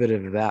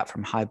derivative of that,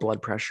 from high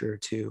blood pressure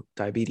to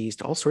diabetes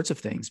to all sorts of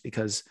things,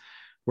 because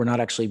we're not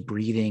actually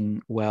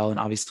breathing well, and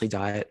obviously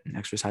diet and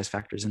exercise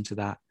factors into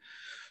that.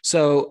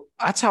 So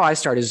that's how I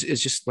start,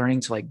 is just learning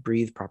to like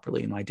breathe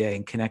properly in my day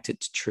and connect it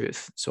to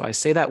truth. So I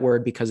say that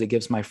word because it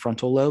gives my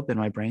frontal lobe in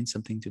my brain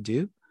something to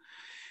do.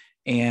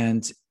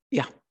 And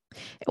yeah.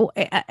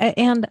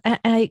 And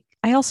I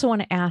also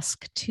want to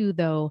ask too,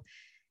 though,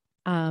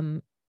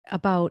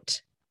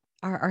 about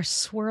our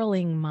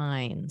swirling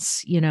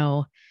minds,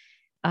 things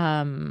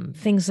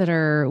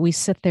that we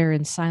sit there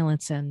in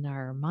silence and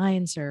our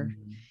minds are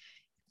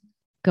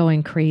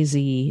going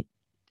crazy.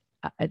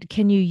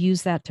 Can you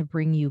use that to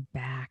bring you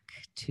back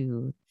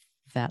to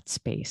that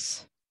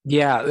space?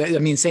 Yeah. I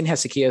mean, St.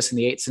 Hesychius in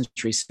the 8th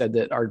century said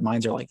that our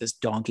minds are like this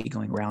donkey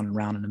going round and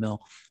round in the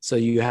mill. So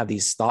you have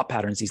these thought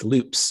patterns, these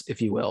loops,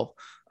 if you will,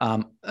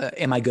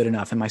 Am I good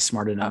enough? Am I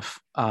smart enough?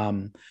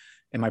 Am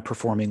I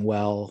performing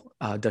well?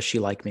 Does she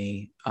like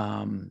me?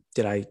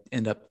 Did I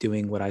end up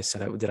doing what I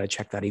said? Did I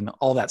check that email?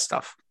 All that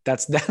stuff.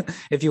 That's that.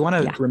 If you want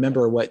to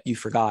remember what you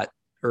forgot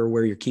or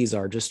where your keys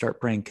are, just start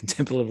praying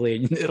contemplatively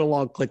and it'll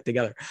all click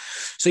together.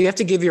 So you have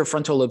to give your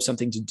frontal lobe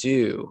something to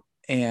do.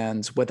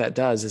 And what that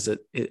does is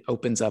it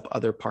opens up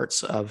other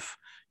parts of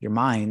your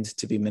mind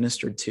to be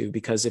ministered to,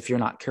 because if you're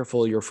not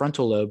careful, your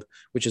frontal lobe,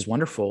 which is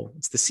wonderful,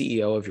 it's the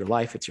CEO of your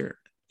life, it's your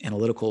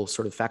analytical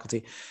sort of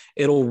faculty,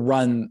 it'll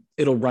run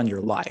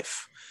your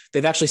life.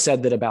 They've actually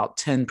said that about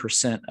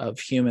 10% of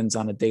humans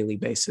on a daily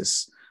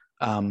basis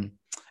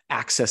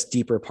access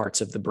deeper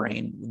parts of the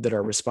brain that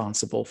are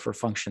responsible for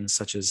functions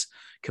such as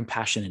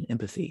compassion and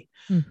empathy.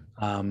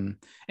 And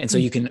so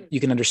you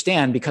can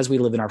understand, because we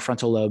live in our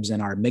frontal lobes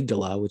and our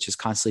amygdala, which is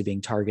constantly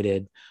being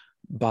targeted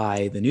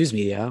by the news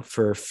media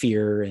for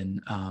fear and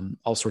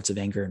all sorts of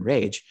anger and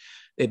rage,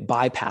 it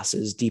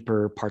bypasses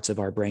deeper parts of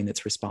our brain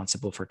that's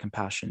responsible for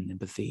compassion,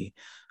 empathy,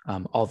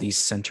 all these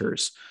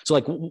centers. So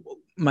like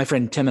my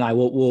friend Tim and I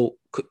will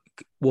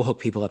hook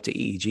people up to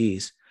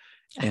EEGs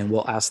and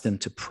we'll ask them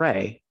to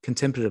pray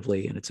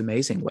contemplatively. And it's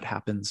amazing what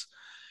happens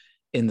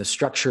in the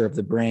structure of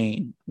the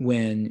brain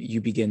when you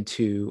begin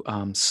to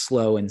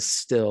slow and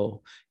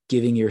still,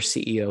 giving your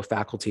CEO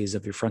faculties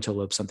of your frontal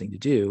lobe something to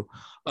do.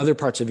 Other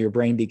parts of your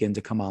brain begin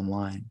to come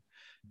online.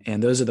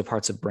 And those are the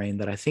parts of brain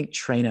that I think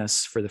train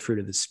us for the fruit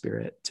of the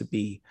Spirit to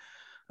be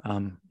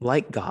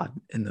like God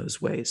in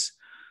those ways.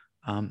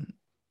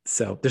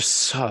 So there's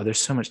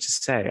so much to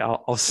say.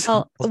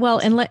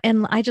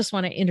 And I just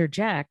want to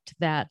interject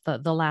that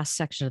the last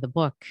section of the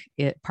book,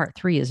 part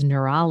 3, is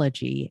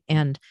neurology,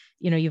 and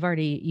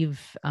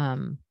you've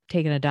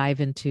taken a dive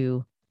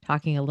into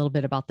talking a little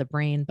bit about the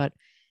brain, but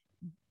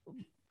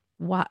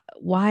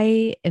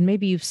why? And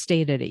maybe you've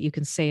stated it. You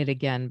can say it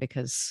again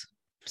because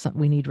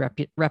we need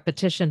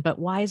repetition. But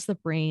why is the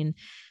brain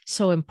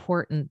so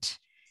important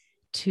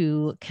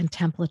to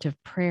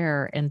contemplative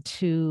prayer and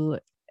to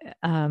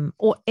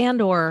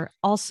or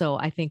also,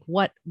 I think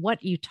what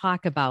you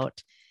talk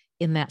about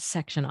in that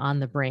section on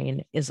the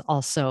brain is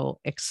also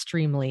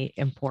extremely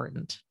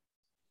important.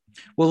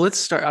 Well, let's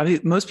start. I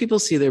mean, most people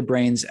see their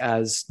brains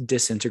as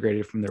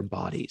disintegrated from their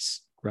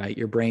bodies, right?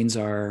 Your brains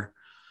are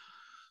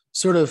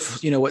sort of,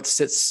 what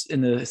sits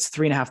in it's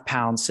 3.5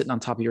 pounds sitting on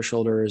top of your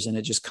shoulders. And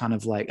it just kind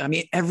of like, I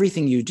mean,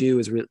 everything you do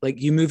is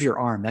like you move your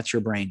arm. That's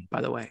your brain,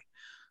 by the way.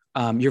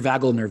 Your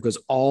vagal nerve goes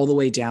all the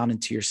way down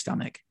into your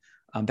stomach.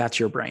 That's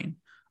your brain.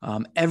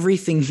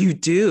 Everything you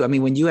do. I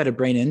mean, when you had a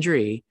brain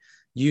injury,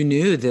 you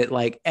knew that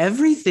like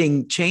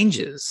everything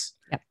changes.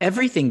 Yep.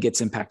 Everything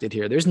gets impacted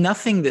here. There's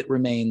nothing that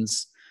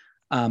remains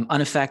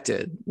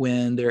unaffected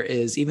when there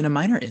is even a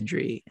minor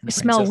injury. I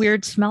smell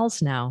weird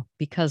smells now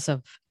because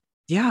of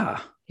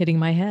hitting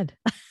my head.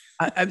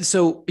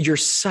 So your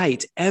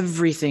sight,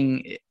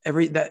 everything,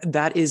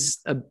 that is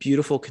a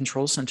beautiful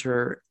control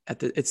center.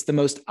 It's the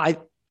most.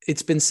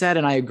 It's been said,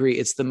 and I agree.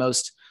 It's the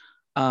most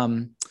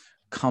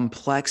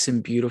complex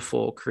and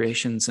beautiful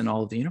creations in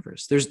all of the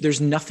universe.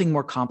 There's nothing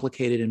more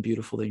complicated and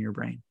beautiful than your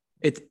brain.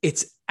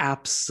 It's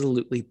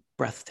absolutely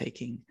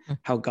breathtaking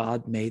how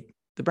God made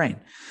the brain.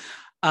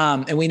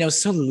 And we know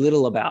so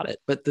little about it,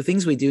 but the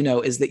things we do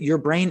know is that your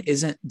brain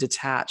isn't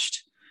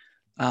detached,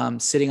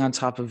 sitting on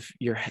top of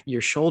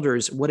your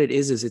shoulders. What it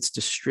is it's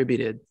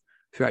distributed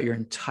throughout your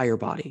entire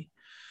body.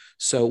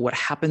 So what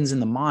happens in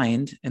the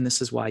mind, and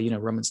this is why,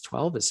 Romans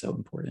 12 is so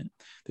important,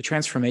 the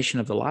transformation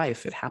of the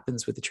life, it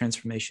happens with the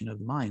transformation of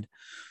the mind.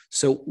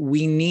 So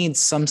we need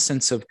some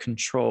sense of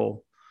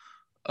control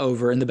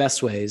over, in the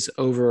best ways,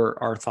 over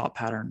our thought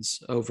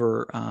patterns,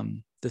 over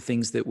the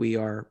things that we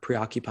are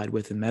preoccupied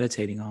with and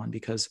meditating on,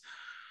 because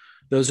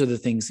those are the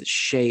things that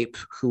shape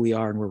who we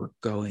are and where we're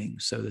going.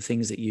 So the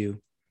things that you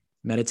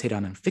meditate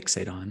on and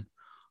fixate on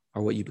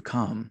are what you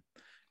become.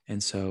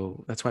 And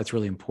so that's why it's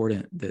really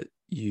important that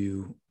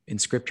you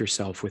inscript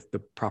yourself with the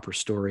proper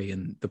story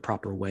and the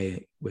proper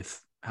way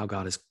with how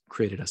God has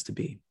created us to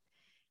be.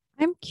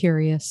 I'm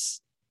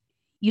curious.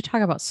 You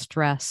talk about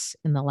stress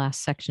in the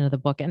last section of the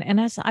book. And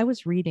as I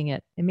was reading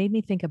it, it made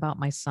me think about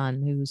my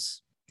son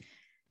who's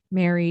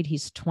married.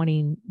 He's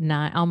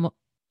 29.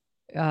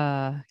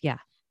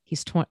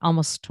 He's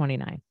almost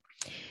 29.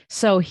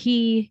 So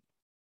he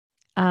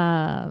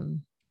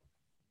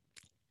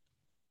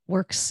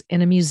works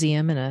in a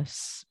museum, in a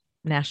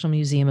National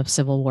Museum of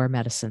Civil War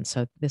Medicine.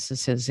 So this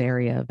is his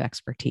area of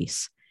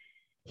expertise.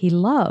 He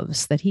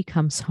loves that he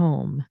comes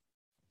home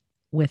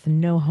with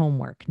no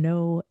homework.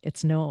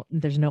 There's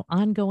no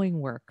ongoing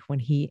work when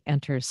he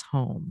enters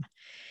home.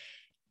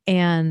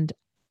 And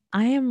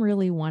I am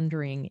really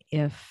wondering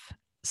if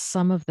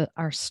some of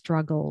our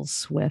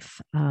struggles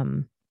with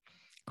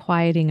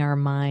quieting our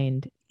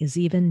mind is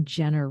even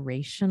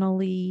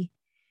generationally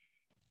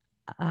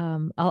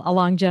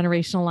along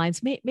generational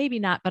lines. Maybe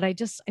not, but I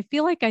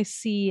feel like I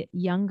see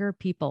younger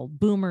people,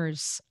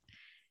 boomers,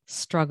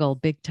 struggle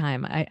big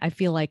time. I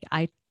feel like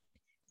I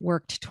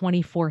worked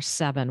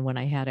 24/7 when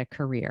I had a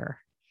career.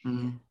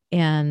 Mm-hmm.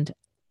 And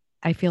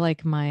I feel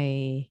like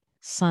my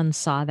son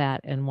saw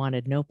that and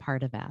wanted no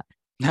part of that.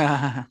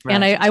 Right.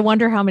 And I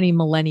wonder how many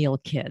millennial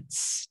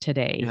kids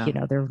today,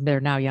 Yeah.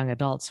 they're now young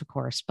adults, of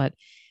course, but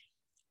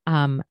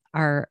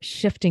are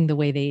shifting the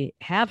way they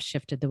have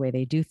shifted the way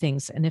they do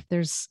things. And if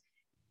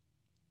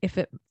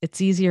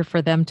it's easier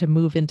for them to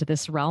move into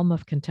this realm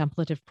of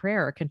contemplative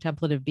prayer or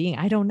contemplative being,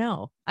 I don't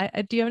know.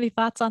 Do you have any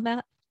thoughts on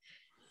that?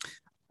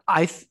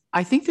 I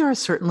think there are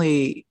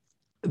certainly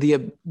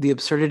the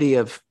absurdity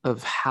of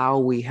how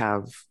we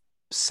have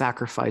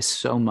sacrificed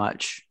so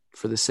much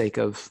for the sake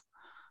of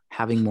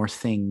having more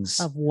things.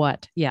 Of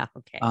what? Yeah.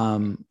 Okay.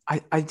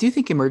 I do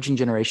think emerging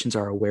generations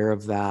are aware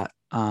of that.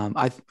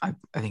 I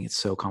think it's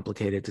so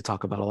complicated to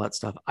talk about all that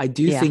stuff. I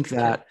do think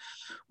that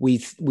we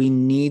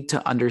need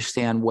to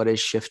understand what has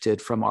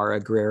shifted from our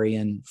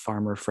agrarian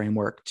farmer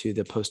framework to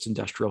the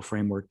post-industrial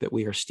framework that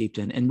we are steeped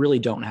in, and really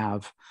don't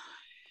have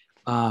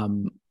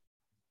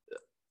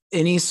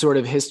any sort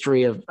of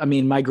history of, I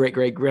mean, my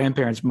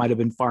great-great-grandparents might have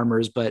been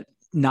farmers, but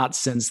not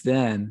since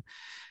then.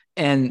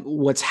 And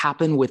what's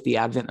happened with the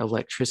advent of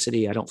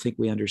electricity, I don't think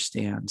we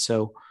understand.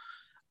 So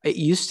it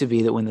used to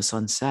be that when the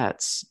sun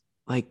sets,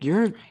 like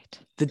the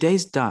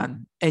day's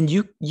done, and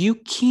you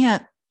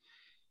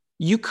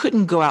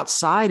couldn't go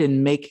outside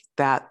and make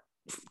that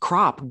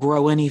crop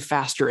grow any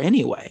faster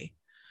anyway.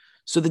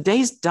 So the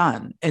day's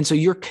done. And so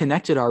you're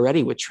connected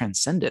already with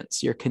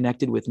transcendence. You're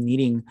connected with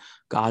needing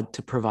God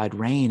to provide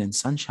rain and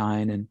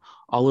sunshine and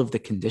all of the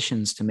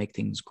conditions to make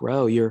things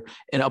grow. You're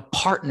in a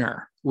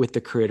partner with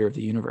the creator of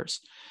the universe.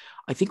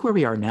 I think where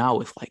we are now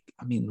with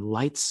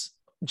lights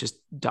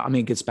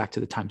it gets back to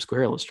the Times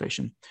Square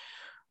illustration.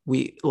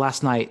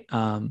 Last night,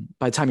 by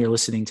the time you're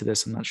listening to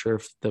this, I'm not sure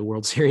if the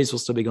World Series will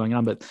still be going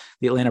on, but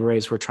the Atlanta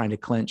Braves were trying to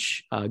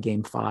clinch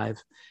Game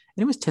 5.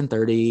 And it was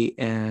 10:30,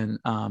 and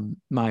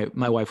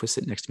my wife was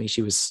sitting next to me.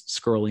 She was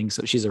scrolling.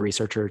 So she's a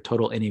researcher,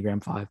 total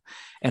Enneagram 5.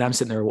 And I'm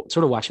sitting there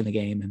sort of watching the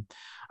game. And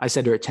I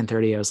said to her at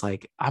 10:30, I was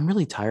like, I'm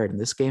really tired. And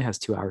this game has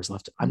 2 hours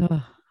left.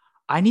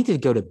 I need to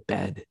go to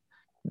bed,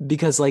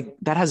 because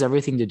that has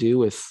everything to do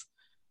with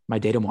my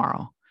day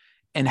tomorrow.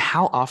 And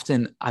how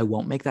often I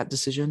won't make that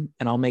decision,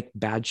 and I'll make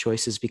bad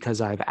choices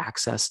because I have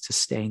access to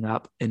staying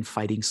up and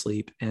fighting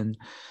sleep and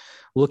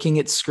looking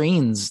at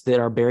screens that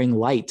are bearing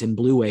light and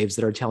blue waves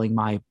that are telling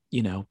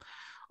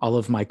all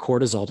of my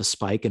cortisol to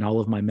spike and all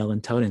of my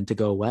melatonin to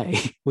go away,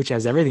 which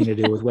has everything to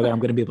do with whether I'm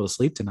going to be able to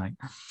sleep tonight.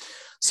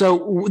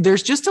 So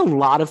there's just a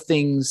lot of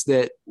things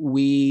that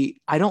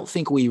I don't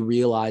think we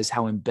realize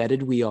how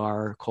embedded we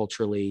are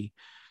culturally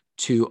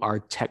to our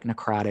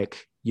technocratic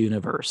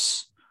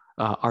universe,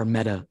 our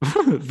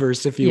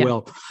metaverse, if you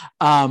will,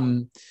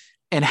 and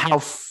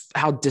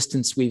how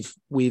distanced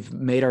we've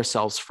made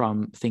ourselves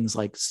from things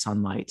like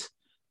sunlight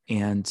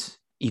and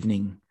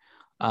evening.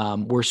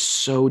 We're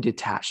so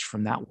detached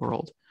from that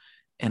world,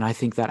 and I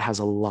think that has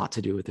a lot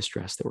to do with the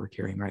stress that we're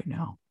carrying right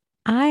now.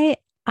 I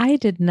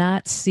did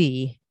not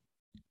see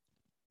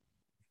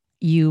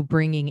you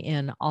bringing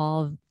in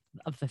all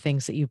of the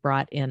things that you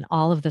brought in,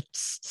 all of the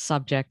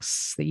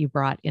subjects that you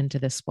brought into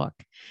this book.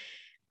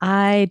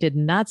 I did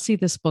not see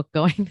this book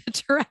going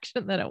the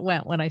direction that it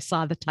went when I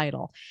saw the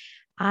title.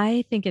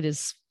 I think it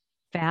is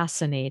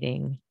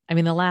fascinating. I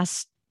mean, the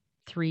last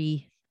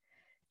 3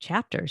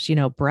 chapters,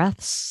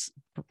 breath,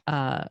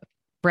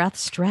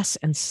 stress,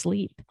 and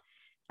sleep.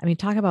 I mean,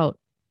 talk about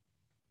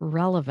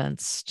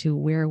relevance to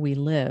where we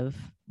live,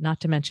 not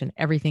to mention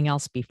everything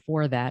else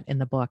before that in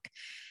the book.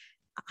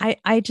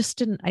 I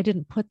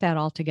didn't put that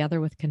all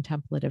together with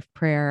contemplative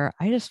prayer.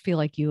 I just feel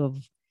like you have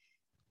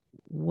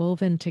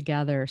woven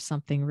together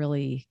something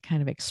really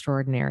kind of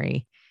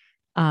extraordinary.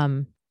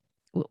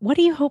 What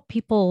do you hope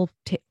people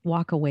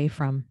walk away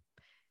from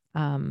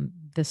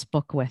this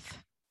book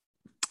with?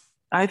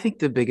 I think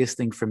the biggest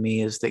thing for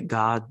me is that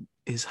God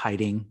is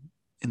hiding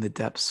in the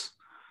depths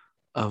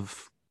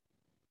of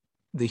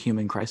the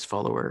human Christ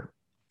follower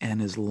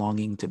and is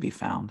longing to be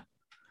found.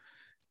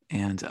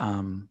 And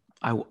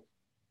I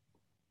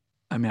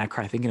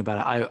cry thinking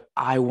about it.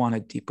 I want a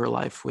deeper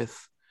life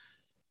with,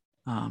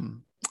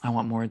 I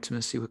want more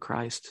intimacy with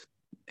Christ,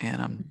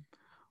 and I'm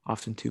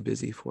often too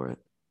busy for it.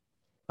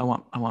 I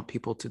want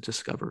people to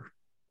discover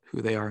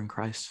who they are in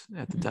Christ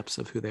at the depths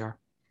of who they are.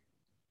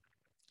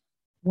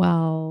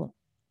 Well,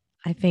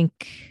 I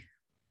think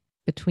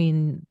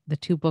between the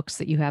 2 books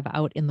that you have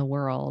out in the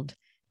world,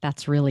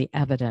 that's really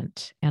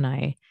evident. And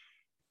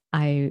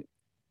I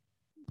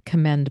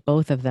commend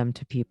both of them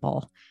to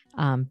people.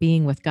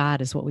 Being with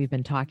God is what we've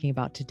been talking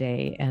about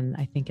today. And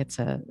I think it's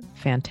a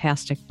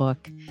fantastic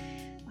book.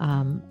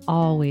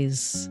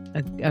 Always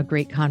a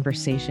great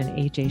conversation.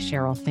 A.J.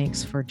 Sherrill,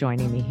 thanks for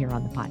joining me here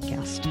on the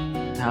podcast.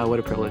 What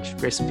a privilege.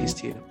 Grace and peace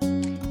to you.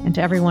 And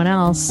to everyone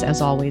else,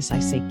 as always, I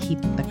say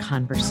keep the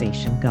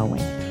conversation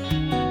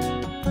going.